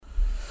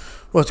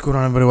What's going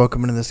on, everybody?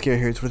 Welcome into the Scare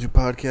Here It's With You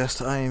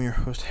podcast. I am your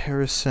host,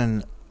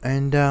 Harrison.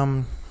 And,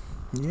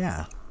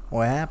 yeah,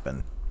 what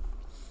happened?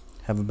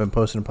 Haven't been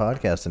posting a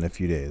podcast in a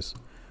few days.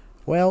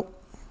 Well,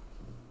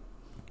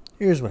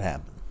 here's what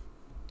happened.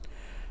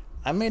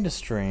 I made a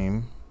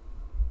stream,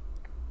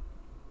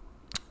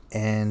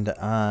 and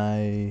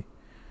I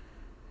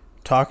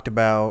talked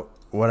about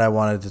what I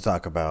wanted to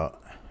talk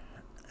about.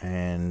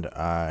 And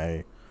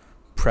I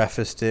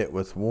prefaced it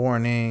with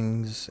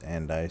warnings,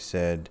 and I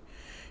said,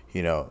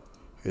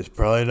 it's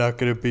probably not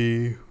going to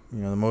be,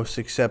 the most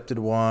accepted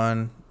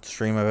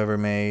stream I've ever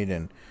made.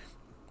 And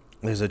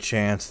there's a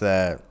chance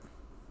that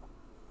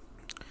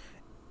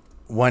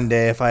one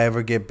day, if I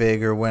ever get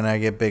big or when I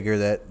get bigger,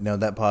 that,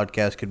 that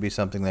podcast could be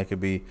something that could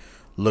be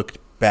looked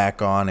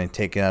back on and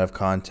taken out of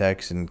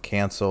context and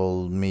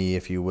cancel me,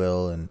 if you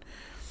will.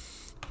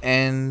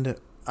 And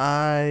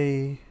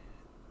I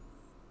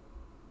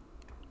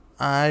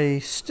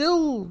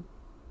still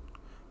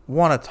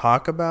want to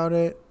talk about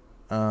it.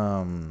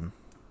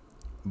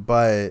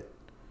 But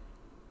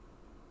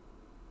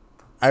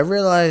I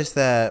realized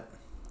that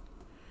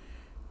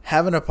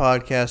having a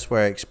podcast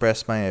where I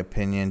express my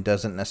opinion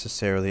doesn't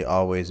necessarily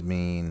always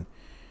mean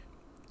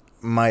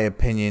my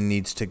opinion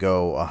needs to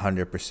go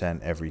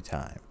 100% every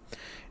time.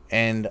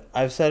 And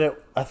I've said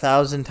it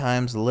 1,000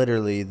 times,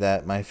 literally,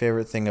 that my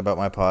favorite thing about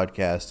my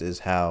podcast is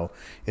how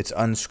it's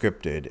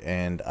unscripted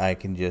and I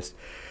can just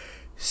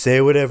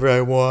say whatever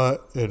I want,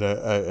 and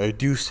I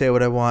do say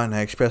what I want, and I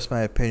express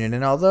my opinion.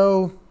 And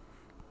although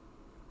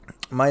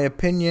my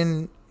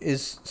opinion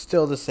is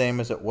still the same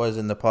as it was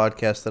in the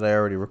podcast that I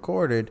already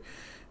recorded,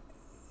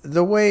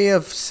 the way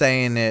of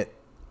saying it,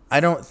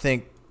 I don't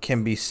think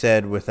can be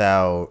said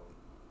without,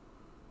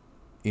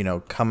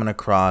 coming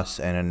across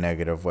in a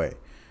negative way.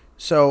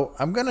 So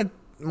I'm going to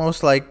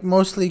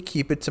mostly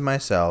keep it to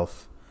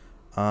myself,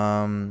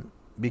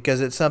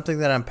 because it's something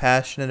that I'm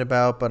passionate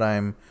about, but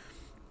I'm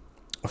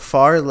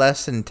far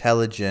less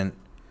intelligent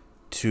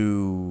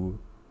to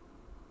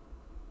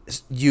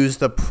use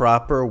the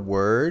proper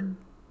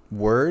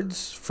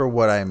words for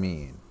what I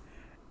mean.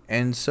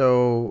 And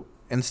so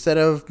instead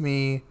of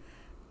me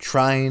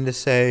trying to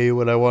say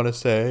what I want to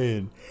say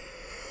and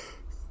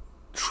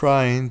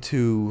trying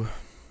to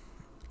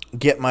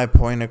get my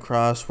point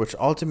across, which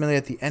ultimately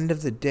at the end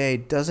of the day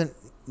doesn't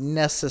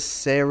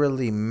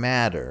necessarily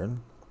matter,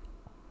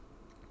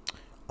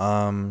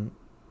 I'm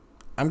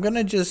going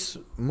to just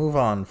move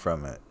on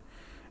from it.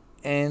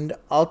 And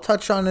I'll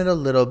touch on it a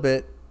little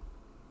bit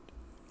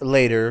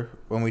later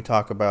when we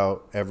talk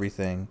about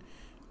everything.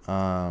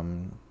 But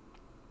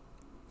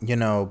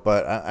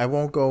I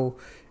won't go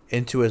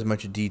into as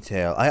much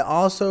detail. I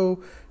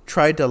also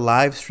tried to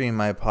live stream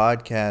my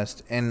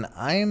podcast, and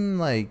I'm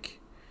like,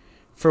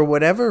 for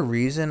whatever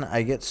reason,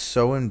 I get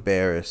so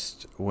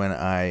embarrassed when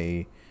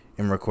I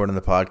am recording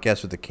the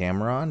podcast with the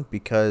camera on,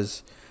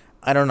 because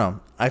I don't know.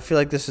 I feel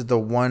like this is the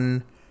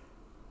one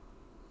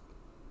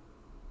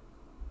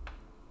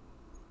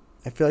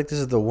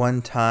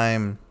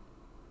time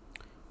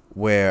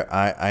where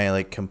I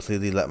like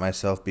completely let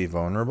myself be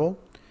vulnerable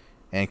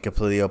and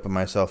completely open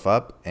myself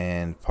up.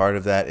 And part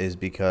of that is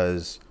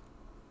because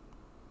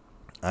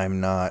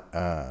I'm not,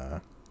 I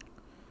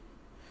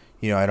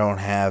don't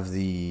have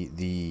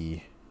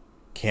the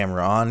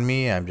camera on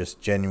me. I'm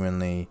just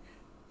genuinely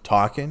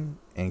talking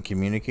and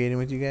communicating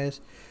with you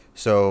guys.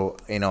 So,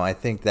 I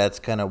think that's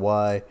kind of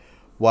why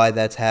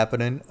that's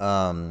happening.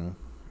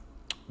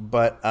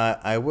 But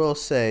I will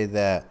say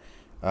that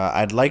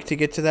I'd like to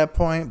get to that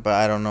point, but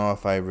I don't know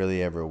if I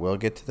really ever will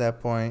get to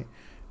that point.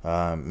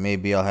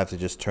 Maybe I'll have to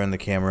just turn the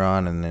camera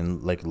on and then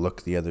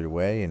look the other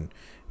way, and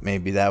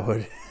maybe that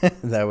would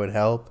that would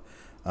help.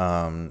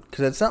 Because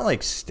it's not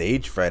like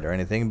stage fright or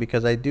anything,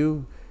 because I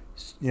do,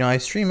 I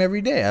stream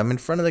every day. I'm in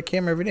front of the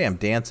camera every day. I'm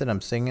dancing,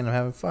 I'm singing, I'm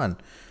having fun.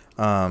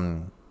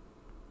 So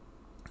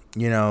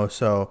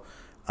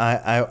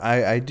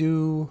I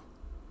do,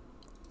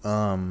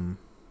 I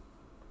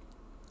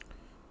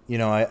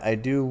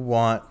do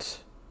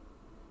want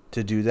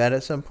to do that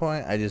at some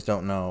point. I just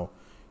don't know,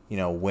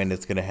 when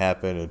it's going to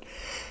happen and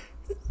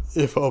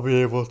if I'll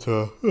be able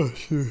to.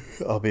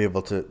 I'll be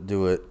able to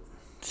do it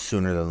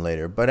sooner than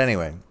later. But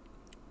anyway,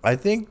 I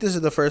think this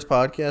is the first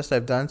podcast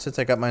I've done since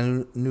I got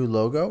my new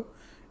logo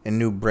and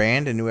new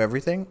brand and new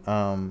everything.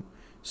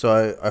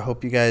 So I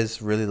hope you guys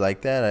really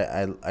like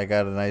that. I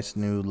got a nice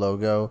new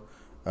logo.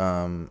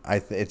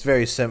 It's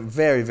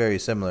very very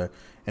similar.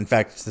 In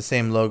fact, it's the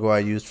same logo I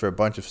used for a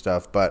bunch of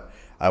stuff, but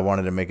I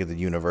wanted to make it the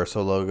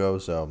universal logo.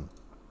 So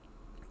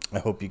I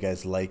hope you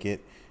guys like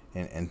it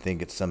and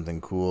think it's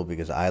something cool,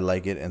 because I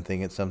like it and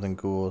think it's something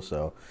cool.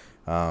 So,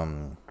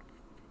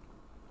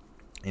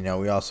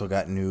 we also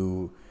got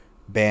new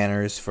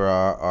banners for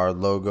our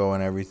logo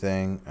and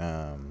everything.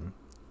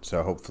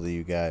 So hopefully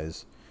you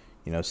guys,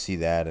 see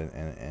that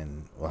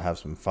and we'll have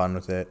some fun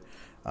with it.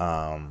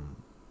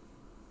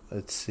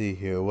 Let's see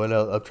here. What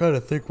else? I'm trying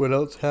to think what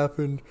else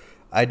happened.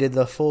 I did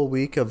the full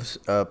week of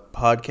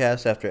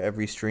podcast after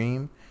every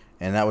stream,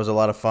 and that was a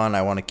lot of fun.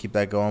 I want to keep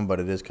that going,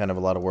 but it is kind of a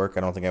lot of work. I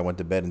don't think I went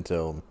to bed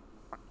until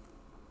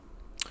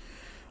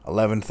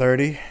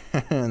 11:30,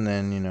 and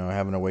then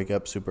having to wake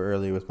up super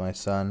early with my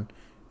son,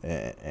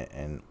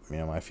 and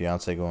my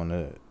fiance going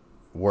to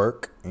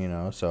work.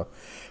 So,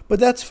 but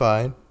that's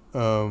fine.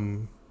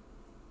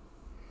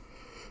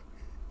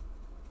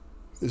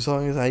 As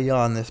long as I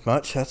yawn this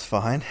much, that's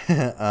fine.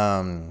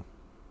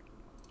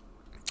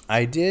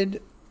 I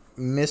did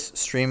miss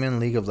streaming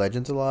League of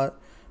Legends a lot.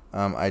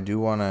 I do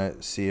want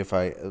to see if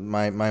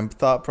my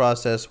thought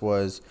process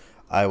was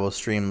I will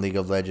stream League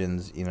of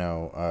Legends,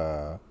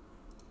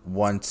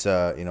 once,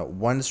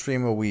 one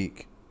stream a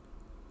week,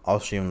 I'll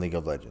stream League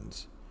of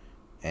Legends.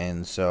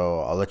 And so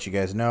I'll let you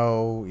guys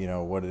know,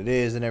 what it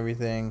is and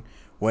everything,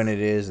 when it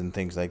is and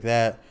things like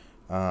that.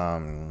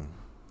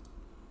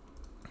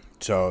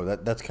 So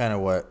that's kind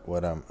of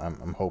what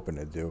I'm hoping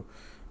to do.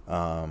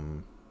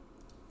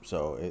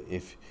 So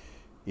if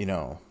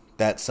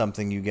that's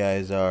something you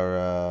guys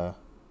are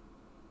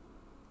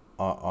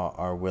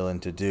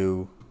willing to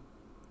do,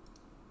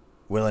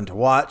 willing to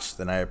watch,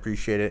 then I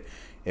appreciate it.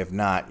 If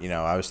not,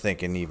 I was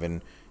thinking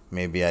even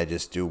maybe I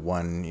just do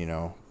one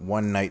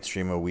night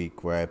stream a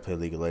week where I play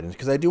League of Legends,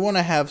 because I do want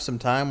to have some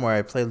time where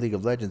I play League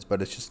of Legends,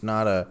 but it's just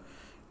not a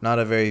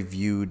very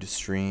viewed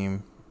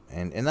stream,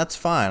 and that's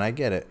fine. I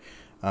get it.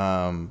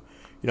 I'm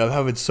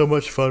having so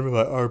much fun with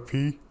my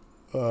RP.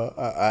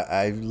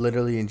 I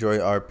literally enjoy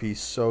RP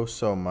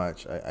so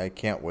much. I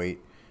can't wait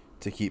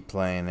to keep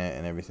playing it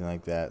and everything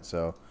like that.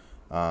 So,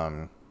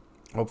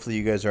 hopefully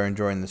you guys are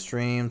enjoying the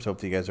streams.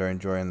 Hopefully you guys are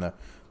enjoying the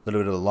little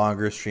bit of the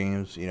longer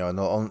streams. And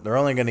they're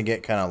only going to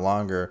get kind of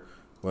longer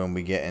when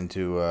we get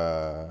into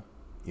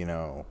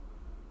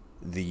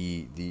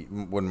the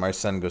when my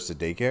son goes to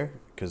daycare,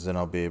 because then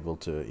I'll be able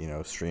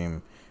to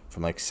stream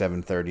from like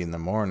 7:30 in the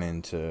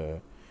morning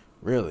to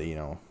really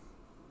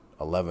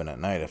 11 at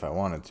night if I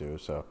wanted to.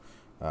 So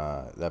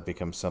that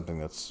becomes something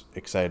that's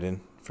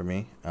exciting for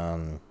me.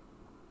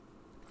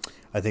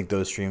 I think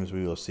those streams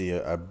we will see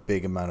a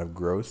big amount of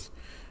growth.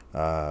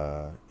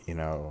 And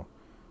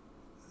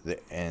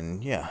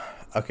yeah,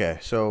 okay.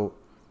 So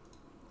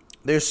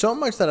there's so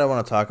much that I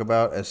want to talk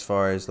about as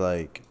far as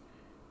like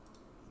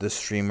the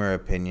streamer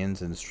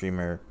opinions and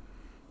streamer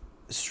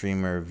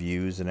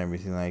views and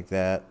everything like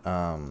that.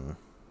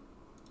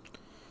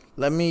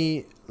 Let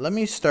me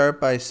start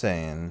by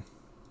saying,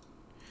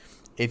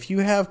 if you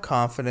have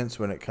confidence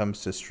when it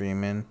comes to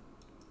streaming,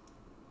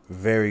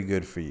 very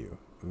good for you.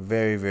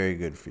 Very, very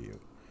good for you.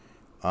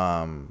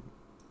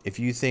 If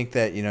you think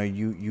that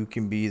you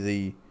can be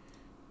the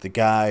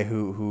guy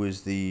who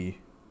is the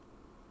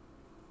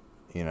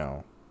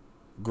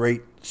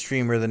great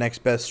streamer, the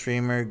next best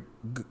streamer,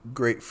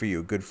 great for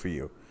you, good for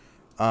you.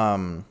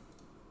 But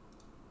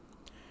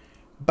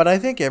I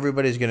think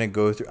everybody's going to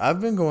go through... I've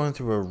been going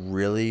through a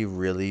really,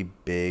 really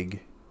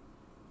big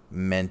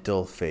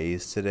mental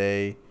phase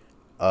today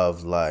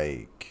of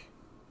like...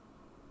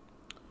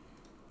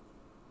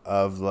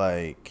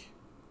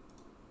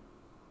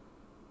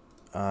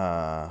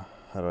 how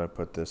do I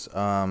put this?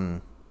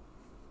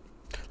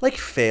 Like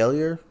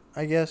failure,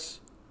 I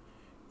guess.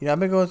 I've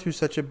been going through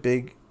such a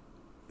big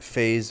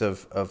phase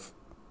of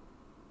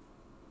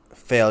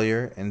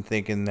failure and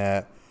thinking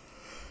that,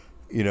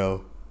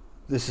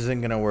 this isn't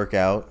going to work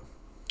out,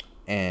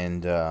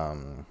 and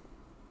I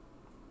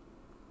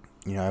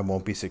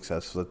won't be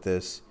successful at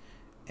this,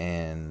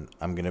 and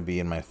I'm going to be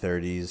in my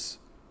 30s,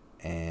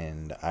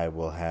 and I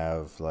will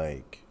have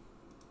like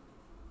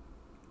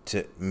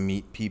to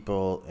meet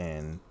people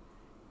and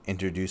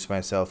introduce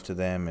myself to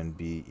them and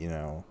be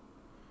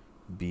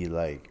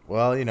like,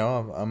 well,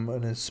 I'm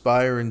an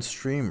aspiring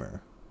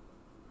streamer.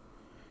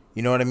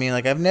 You know what I mean?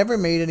 Like, I've never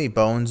made any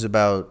bones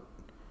about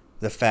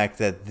the fact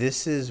that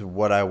this is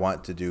what I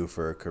want to do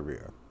for a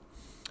career.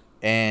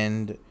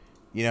 And,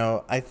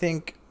 I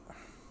think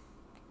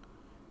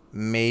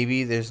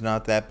maybe there's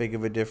not that big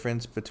of a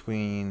difference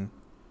between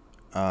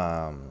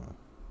a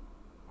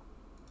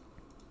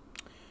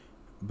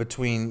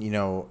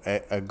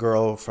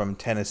girl from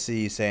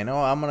Tennessee saying,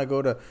 oh, I'm going to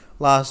go to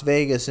Las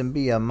Vegas and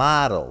be a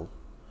model,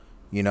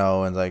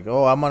 and like,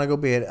 oh, I'm going to go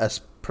be a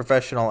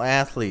professional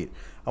athlete.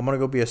 I'm going to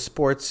go be a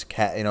sports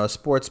a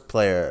sports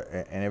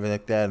player and everything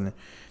like that.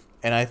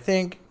 And I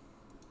think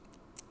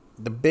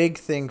the big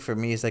thing for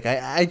me is like,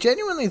 I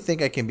genuinely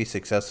think I can be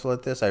successful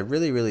at this. I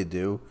really, really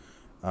do.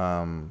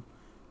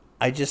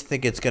 I just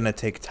think it's going to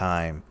take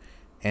time,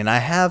 and I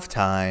have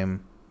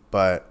time,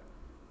 but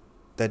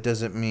that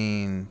doesn't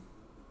mean...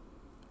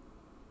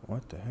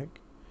 What the heck?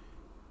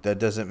 That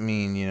doesn't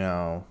mean, it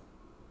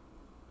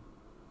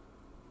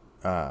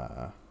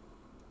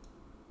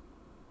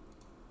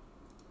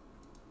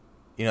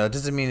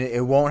doesn't mean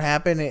it won't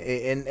happen.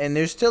 And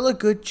there's still a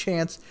good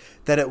chance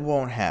that it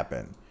won't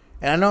happen.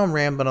 And I know I'm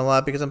rambling a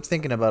lot because I'm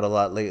thinking about it a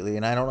lot lately,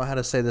 and I don't know how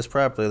to say this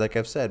properly, like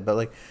I've said. But,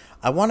 like,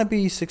 I want to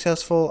be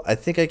successful. I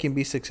think I can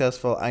be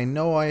successful. I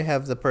know I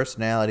have the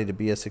personality to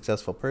be a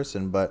successful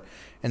person, but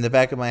in the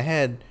back of my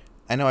head...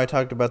 I know I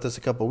talked about this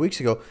a couple of weeks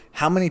ago.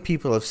 How many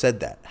people have said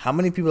that? How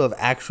many people have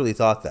actually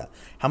thought that?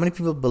 How many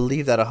people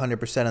believe that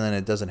 100% and then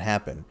it doesn't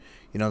happen?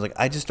 Like,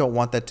 I just don't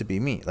want that to be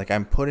me. Like,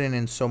 I'm putting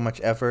in so much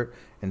effort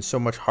and so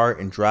much heart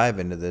and drive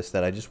into this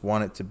that I just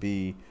want it to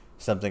be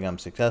something I'm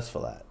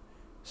successful at.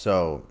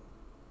 So,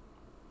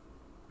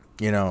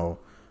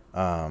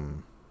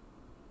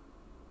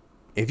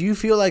 if you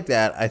feel like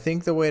that, I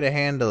think the way to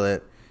handle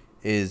it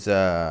is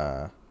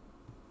to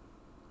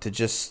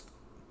just,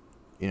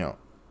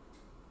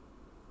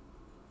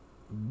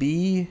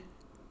 be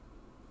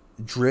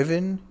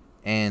driven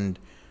and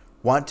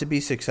want to be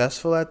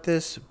successful at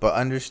this, but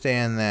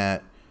understand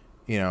that,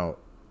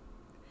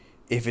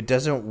 if it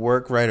doesn't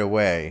work right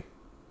away,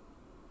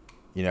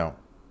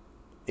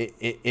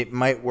 it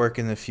might work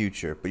in the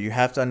future, but you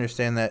have to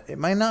understand that it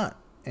might not.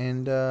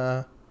 And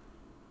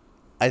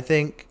I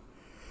think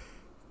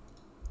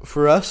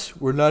for us,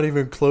 we're not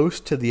even close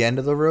to the end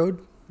of the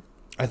road.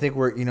 I think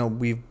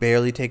we've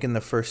barely taken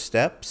the first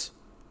steps,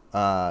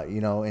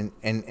 in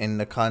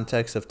the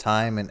context of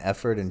time and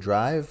effort and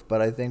drive,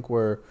 but I think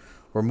we're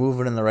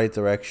moving in the right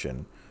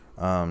direction.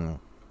 Now,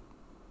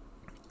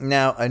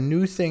 a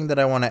new thing that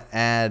I want to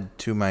add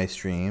to my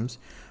streams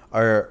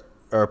or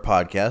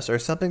podcasts are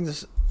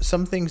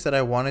some things that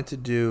I wanted to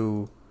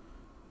do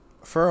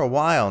for a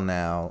while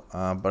now,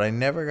 but I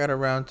never got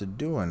around to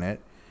doing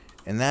it.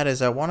 And that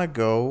is I want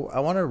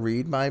to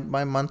read my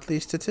monthly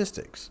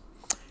statistics.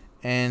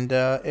 And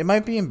it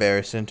might be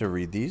embarrassing to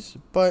read these,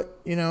 but,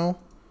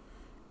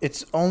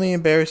 it's only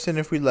embarrassing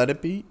if we let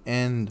it be,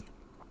 and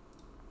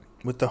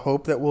with the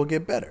hope that we'll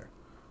get better,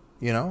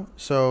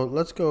 So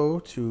let's go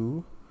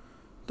to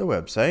the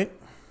website.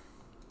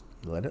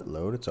 Let it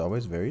load. It's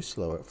always very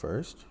slow at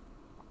first.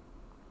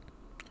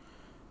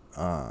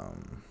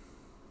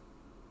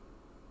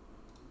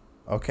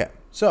 Okay,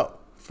 so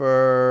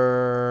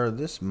for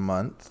this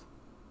month,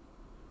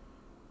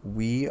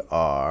 we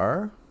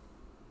are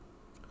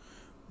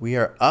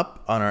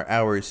up on our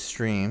hours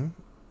streamed.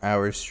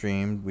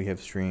 We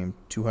have streamed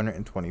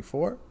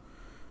 224.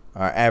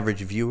 Our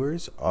average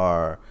viewers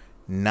are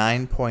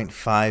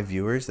 9.5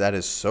 viewers. That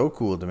is so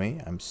cool to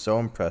me. I'm so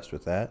impressed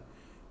with that.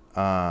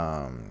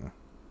 Our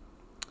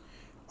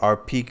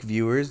peak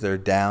viewers, they're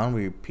down.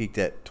 We peaked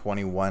at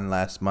 21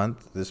 last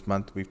month. This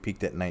month we've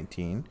peaked at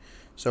 19.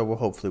 So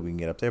hopefully we can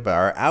get up there. But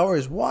our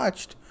hours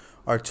watched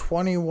are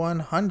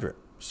 2,100.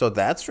 So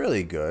that's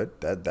really good.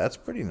 That's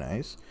pretty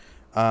nice.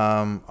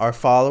 Our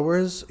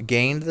followers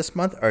gained this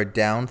month are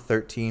down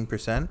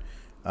 13%,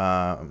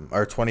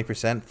 or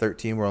 20%,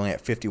 13. We're only at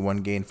 51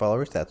 gained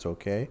followers. That's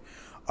okay.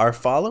 Our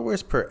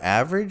followers per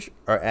average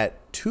are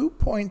at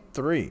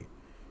 2.3.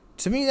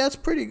 To me, that's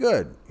pretty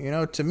good.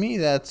 To me,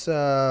 that's,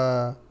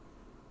 a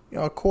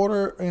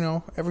quarter,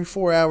 every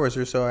 4 hours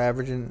or so,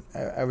 averaging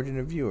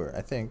a viewer,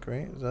 I think,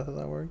 right? Is that how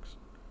that works?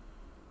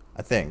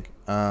 I think.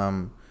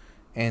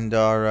 And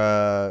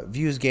our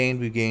views gained,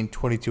 we gained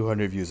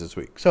 2,200 views this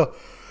week. So,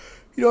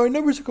 our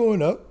numbers are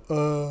going up.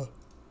 Okay,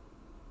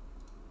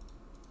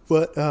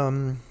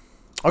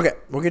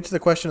 we'll get to the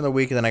question of the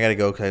week, and then I got to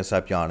go because I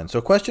stop yawning.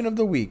 So, question of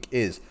the week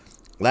is,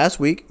 last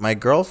week, my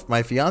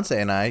fiance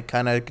and I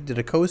kind of did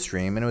a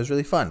co-stream, and it was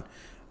really fun.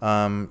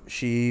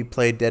 She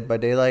played Dead by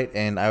Daylight,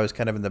 and I was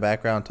kind of in the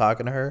background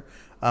talking to her.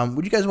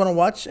 Would you guys want to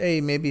watch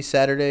a maybe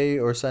Saturday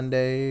or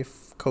Sunday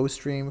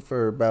co-stream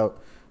for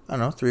about,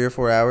 3 or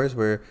 4 hours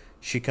where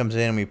she comes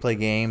in and we play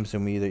games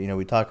and we either,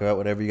 we talk about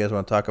whatever you guys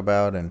want to talk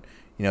about and,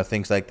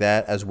 things like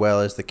that, as well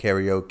as the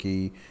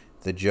karaoke,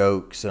 the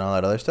jokes, and all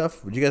that other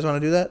stuff. Would you guys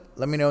want to do that?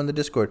 Let me know in the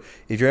Discord.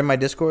 If you're in my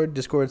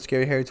Discord,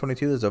 Scary Harry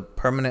 22, there's a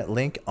permanent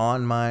link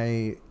on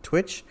my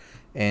Twitch.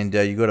 And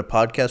you go to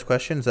podcast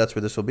questions. That's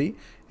where this will be,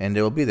 and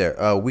it will be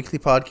there. Weekly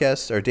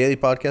podcasts or daily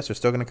podcasts are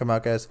still going to come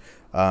out, guys.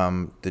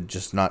 They're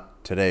just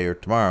not today or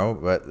tomorrow,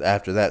 but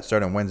after that,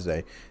 starting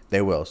Wednesday,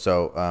 they will.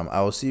 So I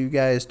will see you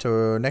guys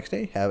till next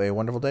day. Have a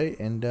wonderful day,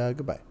 and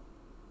goodbye.